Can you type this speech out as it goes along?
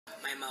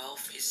My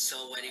mouth is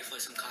so ready for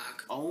some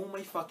cock. Oh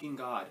my fucking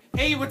god.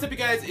 Hey, what's up you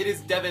guys? It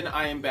is Devin.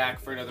 I am back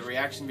for another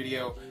reaction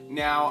video.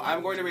 Now,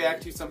 I'm going to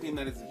react to something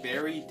that is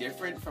very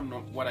different from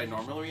what I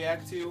normally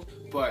react to,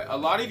 but a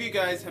lot of you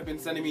guys have been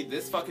sending me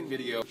this fucking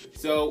video.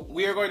 So,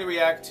 we are going to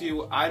react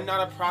to I'm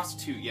Not a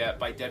Prostitute Yet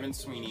by Devin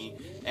Sweeney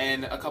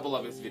and a couple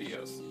of his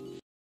videos.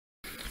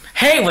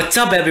 Hey, what's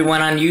up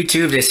everyone on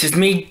YouTube? This is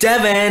me,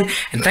 Devin,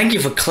 and thank you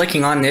for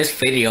clicking on this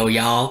video,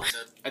 y'all.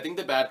 I think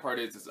the bad part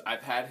is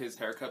I've had his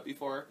haircut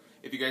before.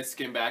 If you guys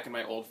skim back in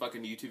my old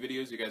fucking YouTube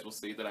videos, you guys will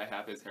see that I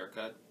have his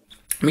haircut.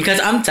 Because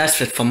I'm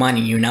desperate for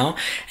money, you know?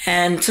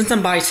 And since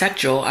I'm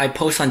bisexual, I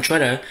post on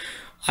Twitter,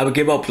 I would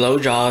give out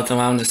blowjobs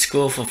around the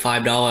school for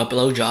 $5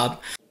 blowjob.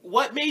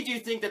 What made you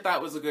think that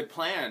that was a good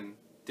plan,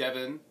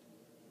 Devin?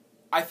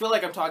 I feel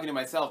like I'm talking to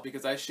myself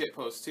because I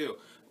shitpost too.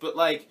 But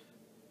like,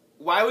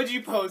 why would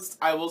you post,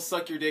 I will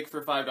suck your dick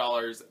for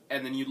 $5,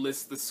 and then you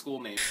list the school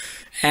name?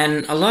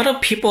 And a lot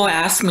of people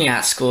ask me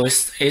at school,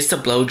 is the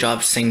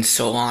blowjob thing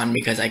still on?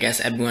 Because I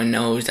guess everyone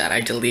knows that I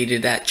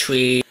deleted that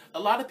tweet. A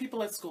lot of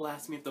people at school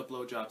ask me if the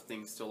blowjob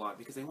thing's still on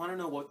because they want to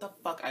know what the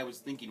fuck I was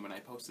thinking when I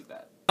posted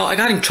that. Oh, I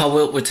got in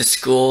trouble with the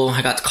school.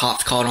 I got the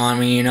cops called on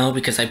me, you know,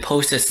 because I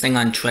posted this thing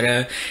on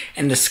Twitter,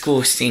 and the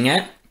school seen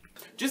it.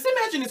 Just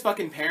imagine his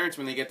fucking parents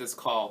when they get this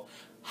call.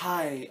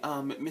 Hi,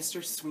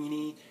 Mr.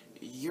 Sweeney.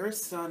 Your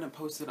son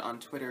posted on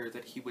Twitter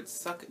that he would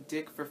suck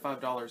dick for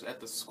 $5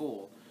 at the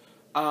school.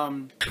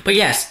 But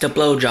yes, the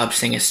blowjob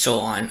thing is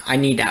still on. I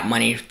need that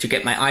money to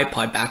get my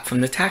iPod back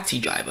from the taxi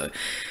driver.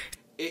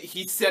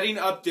 He's setting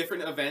up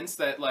different events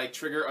that, like,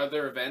 trigger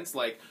other events.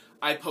 Like,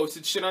 I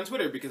posted shit on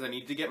Twitter because I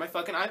needed to get my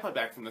fucking iPod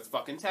back from this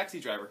fucking taxi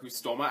driver who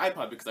stole my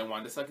iPod because I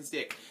wanted to suck his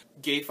dick.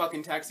 Gay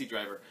fucking taxi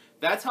driver.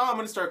 That's how I'm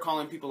gonna start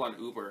calling people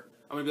on Uber.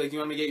 I'm gonna be like, do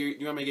you want me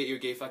to get you a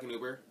gay fucking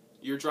Uber?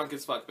 You're drunk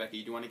as fuck, Becky.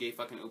 Do you want a gay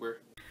fucking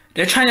Uber?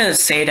 They're trying to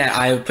say that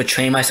I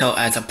portray myself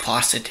as a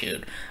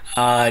prostitute.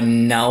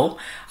 No.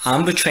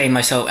 I'm portraying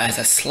myself as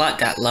a slut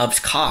that loves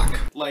cock.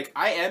 Like,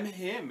 I am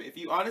him, if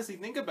you honestly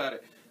think about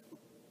it.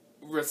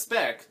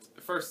 Respect,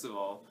 first of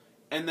all.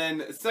 And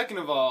then, second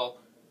of all,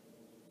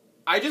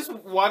 I just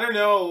want to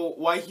know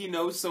why he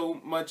knows so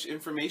much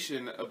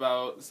information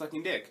about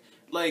sucking dick.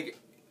 Like...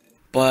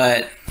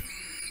 But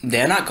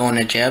they're not going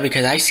to jail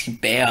because I see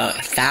bail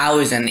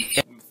 1,000.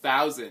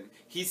 1,000.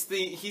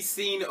 He's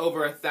seen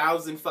over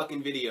 1,000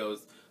 fucking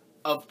videos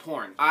of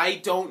porn.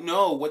 I don't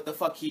know what the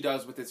fuck he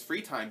does with his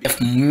free time.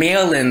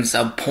 Millions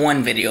of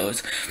porn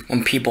videos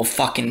when people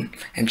fucking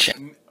and shit.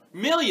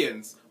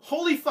 Millions!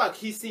 Holy fuck,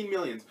 he's seen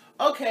millions.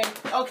 Okay.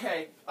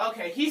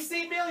 He's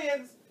seen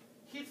millions!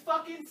 He's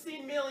fucking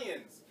seen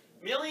millions.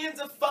 Millions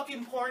of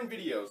fucking porn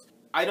videos.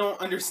 I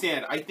don't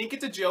understand. I think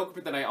it's a joke,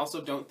 but then I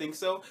also don't think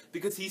so,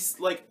 because he's,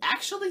 like,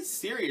 actually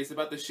serious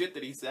about the shit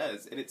that he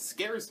says, and it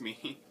scares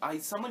me.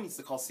 Someone needs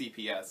to call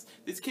CPS.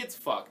 This kid's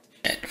fucked.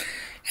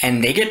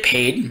 And they get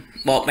paid?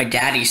 Well, my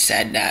daddy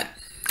said that.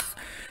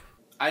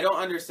 I don't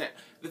understand.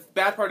 The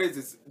bad part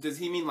is does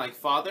he mean, like,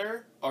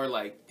 father, or,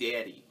 like,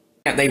 daddy?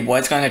 They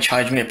was gonna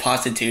charge me with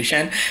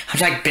prostitution. I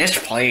was like,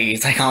 bitch,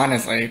 please. Like,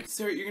 honestly.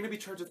 Sir, you're gonna be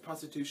charged with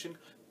prostitution?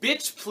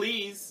 Bitch,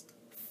 please.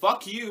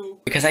 Fuck you.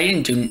 Because I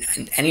didn't do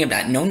any of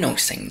that no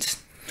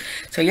things.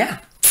 So yeah.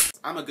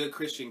 I'm a good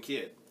Christian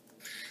kid.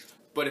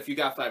 But if you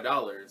got $5...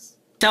 What's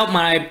up,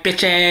 my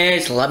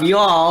bitches? Love you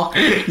all.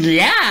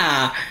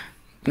 Yeah.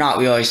 Not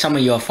really. Some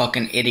of you are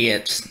fucking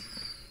idiots.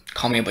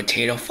 Call me a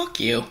potato. Fuck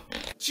you.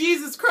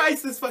 Jesus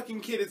Christ, this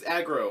fucking kid is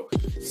aggro.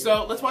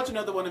 So, let's watch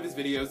another one of his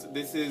videos.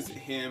 This is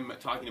him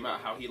talking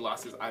about how he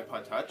lost his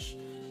iPod Touch.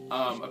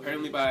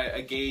 Apparently by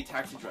a gay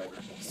taxi driver.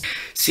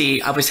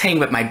 See, I was hanging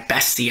with my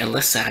bestie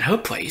Alyssa at her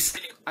place.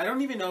 I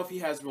don't even know if he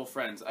has real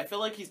friends. I feel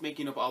like he's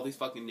making up all these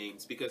fucking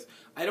names because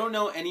I don't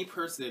know any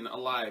person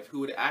alive who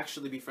would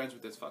actually be friends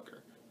with this fucker.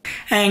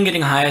 And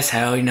getting high as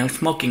hell, you know,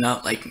 smoking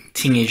up like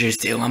teenagers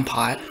do on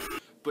pot.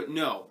 But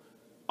no,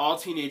 all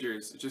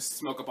teenagers just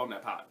smoke up on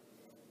that pot.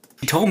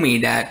 He told me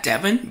that,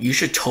 Devin, you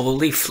should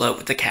totally flirt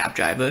with the cab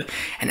driver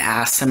and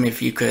ask him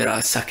if you could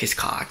suck his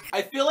cock.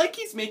 I feel like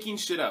he's making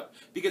shit up,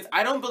 because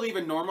I don't believe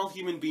a normal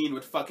human being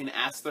would fucking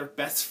ask their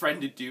best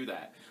friend to do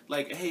that.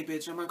 Like, hey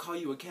bitch, I'm gonna call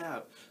you a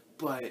cab,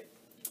 but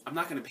I'm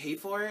not gonna pay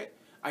for it.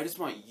 I just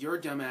want your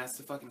dumb ass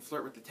to fucking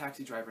flirt with the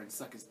taxi driver and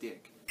suck his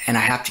dick. And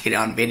I have to get it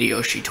on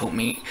video, she told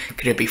me.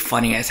 Could it be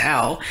funny as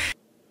hell?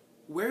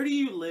 Where do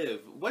you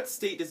live? What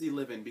state does he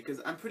live in? Because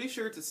I'm pretty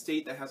sure it's a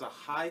state that has a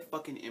high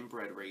fucking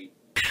inbred rate.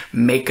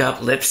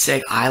 Makeup,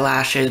 lipstick,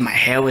 eyelashes, my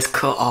hair was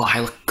cut. Oh,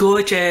 I look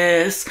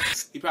gorgeous.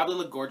 He probably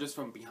looked gorgeous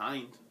from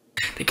behind.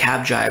 The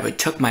cab driver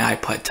took my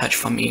iPod Touch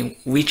from me,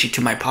 reached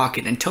into my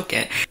pocket and took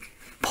it,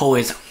 pulled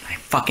his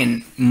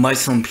fucking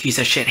Muslim piece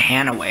of shit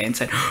hand away and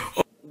said,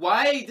 oh.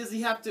 Why do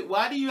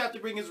you have to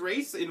bring his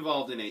race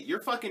involved in it?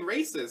 You're fucking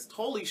racist.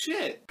 Holy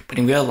shit. But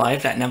in real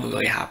life, that never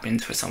really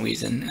happens for some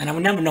reason, and I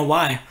would never know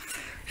why.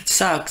 It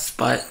sucks,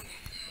 but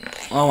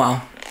oh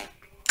well.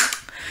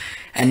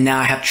 And now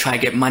I have to try to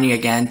get money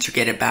again to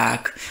get it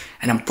back,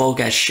 and I'm broke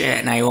as shit,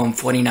 and I owe him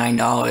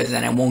 $49,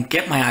 and I won't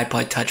get my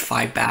iPod Touch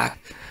 5 back.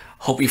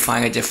 Hope you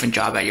find a different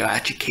job that you're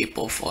actually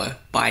capable for.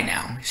 Bye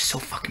now. It's so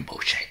fucking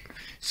bullshit.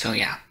 So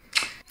yeah.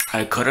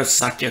 I could have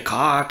sucked your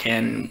cock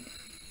and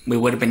we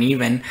would have been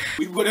even.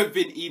 We would have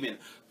been even.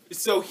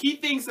 So he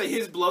thinks that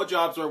his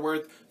blowjobs are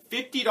worth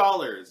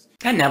 $50.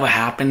 That never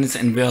happens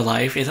in real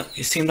life.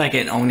 It seems like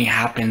it only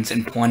happens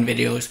in porn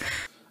videos.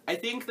 I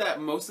think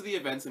that most of the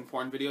events in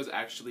porn videos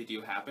actually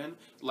do happen.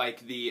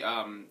 Like the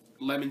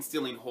lemon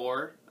stealing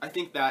whore. I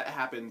think that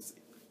happens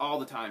all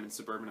the time in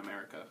suburban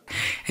America.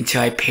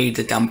 Until I paid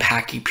the dumb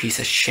packy piece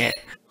of shit.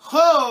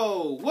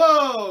 Ho!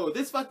 Whoa!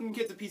 This fucking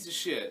kid's a piece of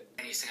shit.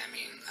 Anything, I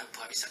mean, I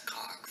probably suck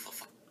cock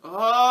for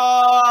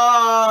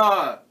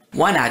Ah!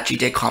 One actually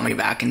did call me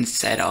back and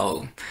said,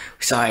 oh,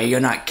 sorry, you're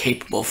not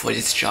capable for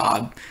this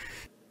job.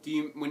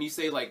 When you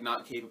say, like,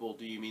 not capable,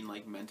 do you mean,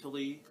 like,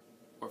 mentally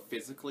or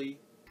physically?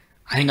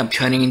 I think I'm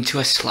turning into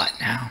a slut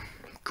now.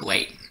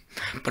 Great.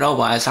 But oh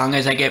well, as long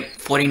as I get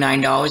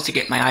 $49 to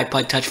get my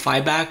iPod Touch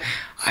 5 back,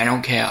 I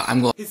don't care.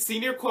 I'm going. His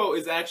senior quote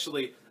is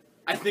actually,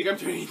 I think I'm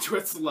turning into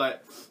a slut.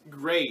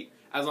 Great.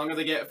 As long as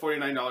I get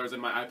 $49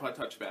 and my iPod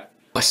Touch back.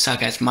 I'll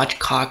suck as much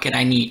cock as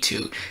I need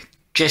to,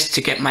 just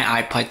to get my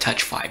iPod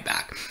Touch 5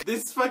 back.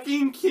 This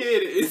fucking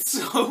kid is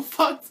so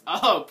fucked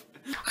up.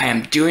 I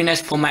am doing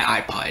this for my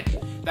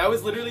iPod. That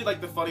was literally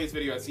like the funniest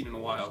video I've seen in a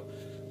while.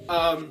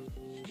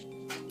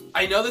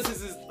 I know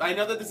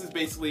that this is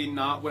basically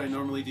not what I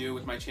normally do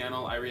with my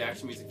channel. I react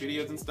to music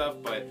videos and stuff,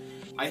 but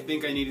I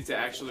think I needed to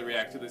actually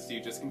react to this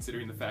dude just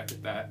considering the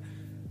fact that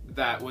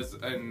was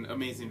an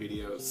amazing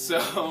video.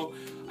 So,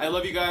 I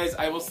love you guys.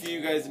 I will see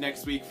you guys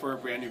next week for a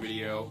brand new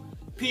video.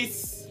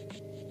 Peace!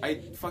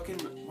 Why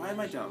am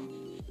I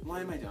dumb?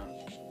 Why am I dumb?